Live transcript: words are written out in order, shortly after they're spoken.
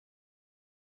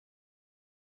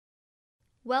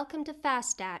Welcome to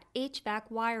thermostat HVAC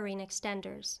wiring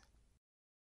extenders.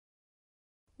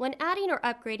 When adding or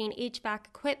upgrading HVAC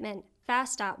equipment,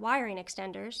 thermostat wiring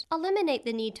extenders eliminate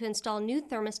the need to install new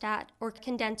thermostat or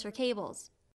condenser cables.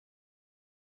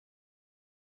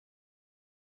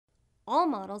 All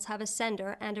models have a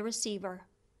sender and a receiver.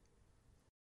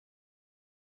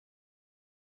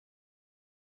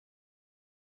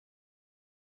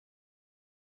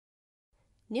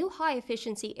 New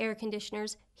high-efficiency air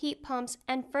conditioners, heat pumps,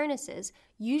 and furnaces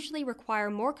usually require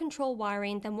more control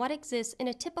wiring than what exists in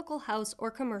a typical house or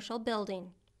commercial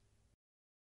building.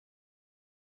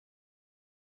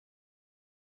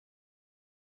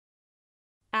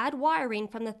 Add wiring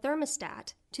from the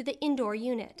thermostat to the indoor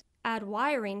unit. Add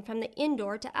wiring from the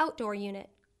indoor to outdoor unit,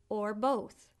 or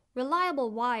both.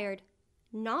 Reliable wired,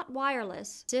 not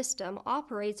wireless, system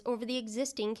operates over the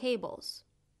existing cables.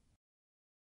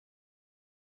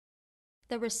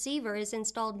 The receiver is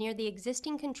installed near the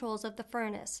existing controls of the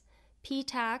furnace,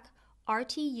 PTAC,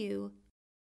 RTU,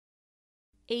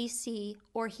 AC,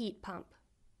 or heat pump.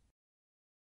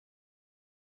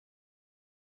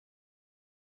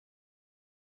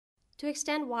 To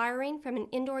extend wiring from an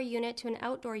indoor unit to an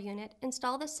outdoor unit,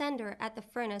 install the sender at the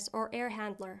furnace or air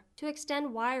handler. To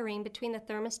extend wiring between the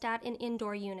thermostat and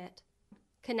indoor unit,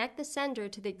 connect the sender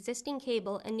to the existing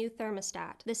cable and new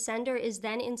thermostat. The sender is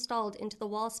then installed into the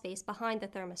wall space behind the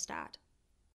thermostat.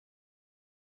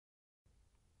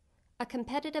 A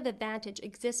competitive advantage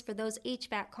exists for those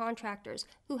HVAC contractors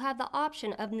who have the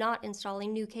option of not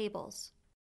installing new cables.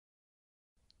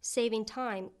 Saving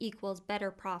time equals better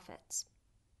profits.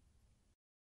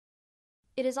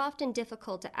 It is often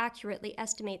difficult to accurately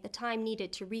estimate the time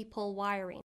needed to re-pull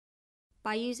wiring.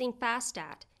 By using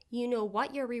thermostat, you know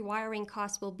what your rewiring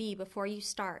costs will be before you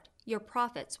start. Your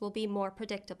profits will be more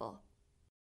predictable.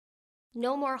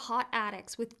 No more hot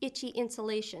attics with itchy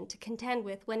insulation to contend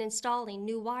with when installing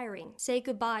new wiring. Say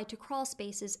goodbye to crawl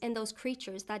spaces and those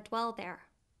creatures that dwell there.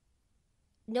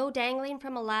 No dangling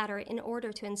from a ladder in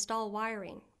order to install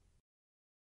wiring.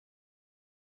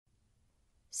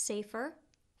 Safer,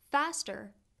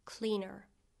 faster, cleaner.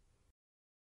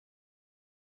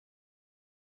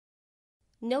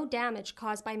 No damage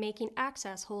caused by making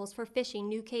access holes for fishing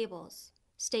new cables.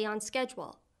 Stay on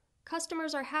schedule.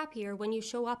 Customers are happier when you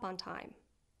show up on time.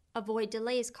 Avoid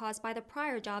delays caused by the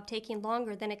prior job taking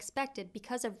longer than expected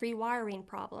because of rewiring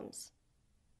problems.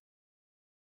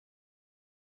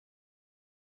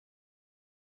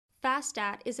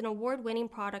 thermostat is an award-winning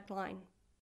product line.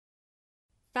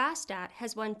 thermostat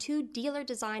has won 2 Dealer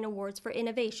Design Awards for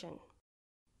innovation.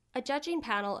 A judging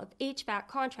panel of HVAC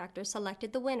contractors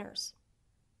selected the winners.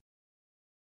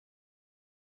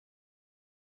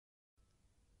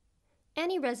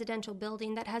 Any residential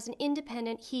building that has an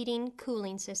independent heating,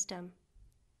 cooling system.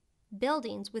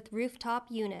 Buildings with rooftop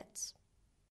units.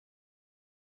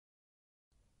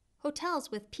 Hotels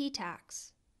with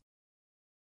PTACs.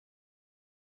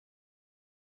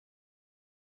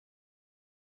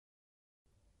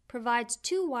 Provides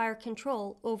 2-wire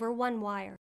control over 1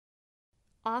 wire.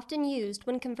 Often used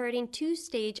when converting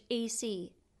 2-stage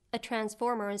AC. A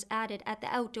transformer is added at the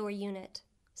outdoor unit.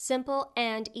 Simple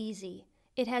and easy.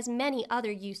 It has many other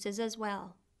uses as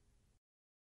well.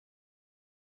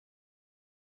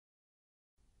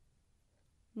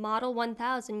 Model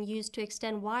 1000 used to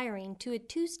extend wiring to a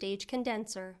 2-stage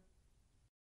condenser.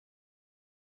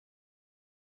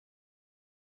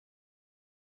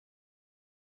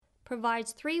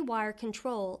 Provides 3-wire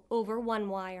control over 1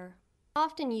 wire.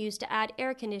 Often used to add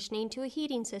air conditioning to a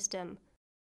heating system.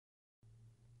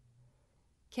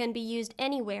 Can be used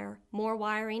anywhere more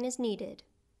wiring is needed.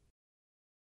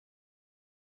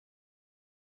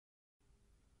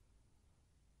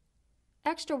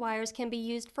 Extra wires can be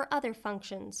used for other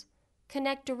functions.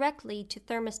 Connect directly to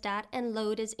thermostat and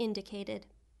load as indicated.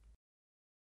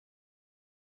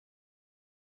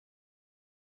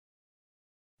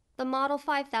 The Model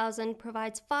 5000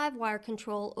 provides 5-wire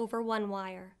control over 1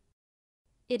 wire.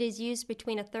 It is used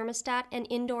between a thermostat and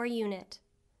indoor unit.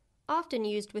 Often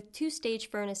used with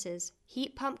 2-stage furnaces,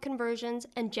 heat pump conversions,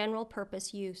 and general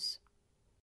purpose use.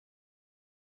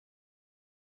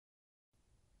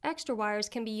 Extra wires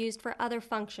can be used for other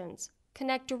functions.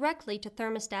 Connect directly to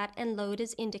thermostat and load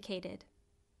as indicated.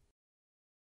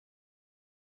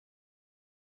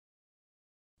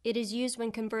 It is used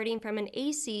when converting from an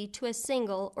AC to a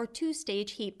single or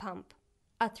 2-stage heat pump.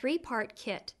 A 3-part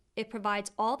kit. It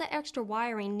provides all the extra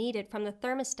wiring needed from the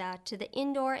thermostat to the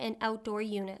indoor and outdoor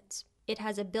units. It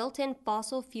has a built-in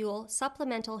fossil fuel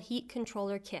supplemental heat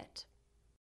controller kit.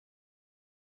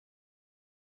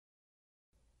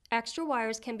 Extra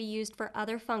wires can be used for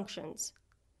other functions.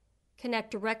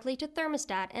 Connect directly to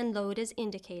thermostat and load as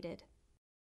indicated.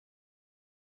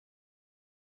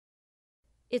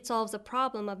 It solves the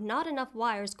problem of not enough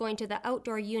wires going to the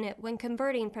outdoor unit when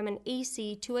converting from an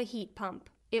AC to a heat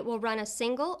pump. It will run a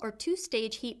single or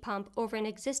two-stage heat pump over an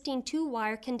existing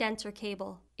 2-wire condenser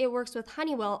cable. It works with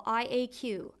Honeywell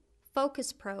IAQ,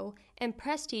 Focus Pro, and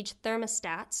Prestige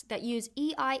thermostats that use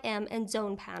EIM and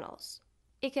zone panels.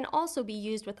 It can also be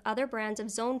used with other brands of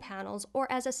zone panels or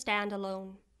as a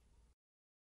standalone.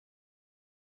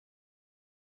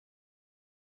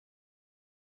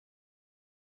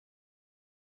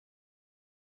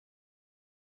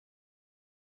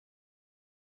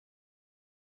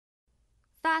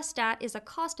 FastStat is a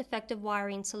cost-effective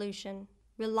wiring solution.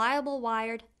 Reliable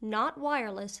wired, not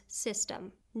wireless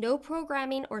system. No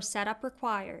programming or setup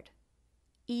required.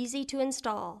 Easy to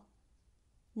install.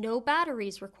 No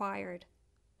batteries required.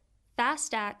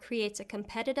 FastStat creates a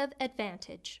competitive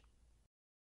advantage.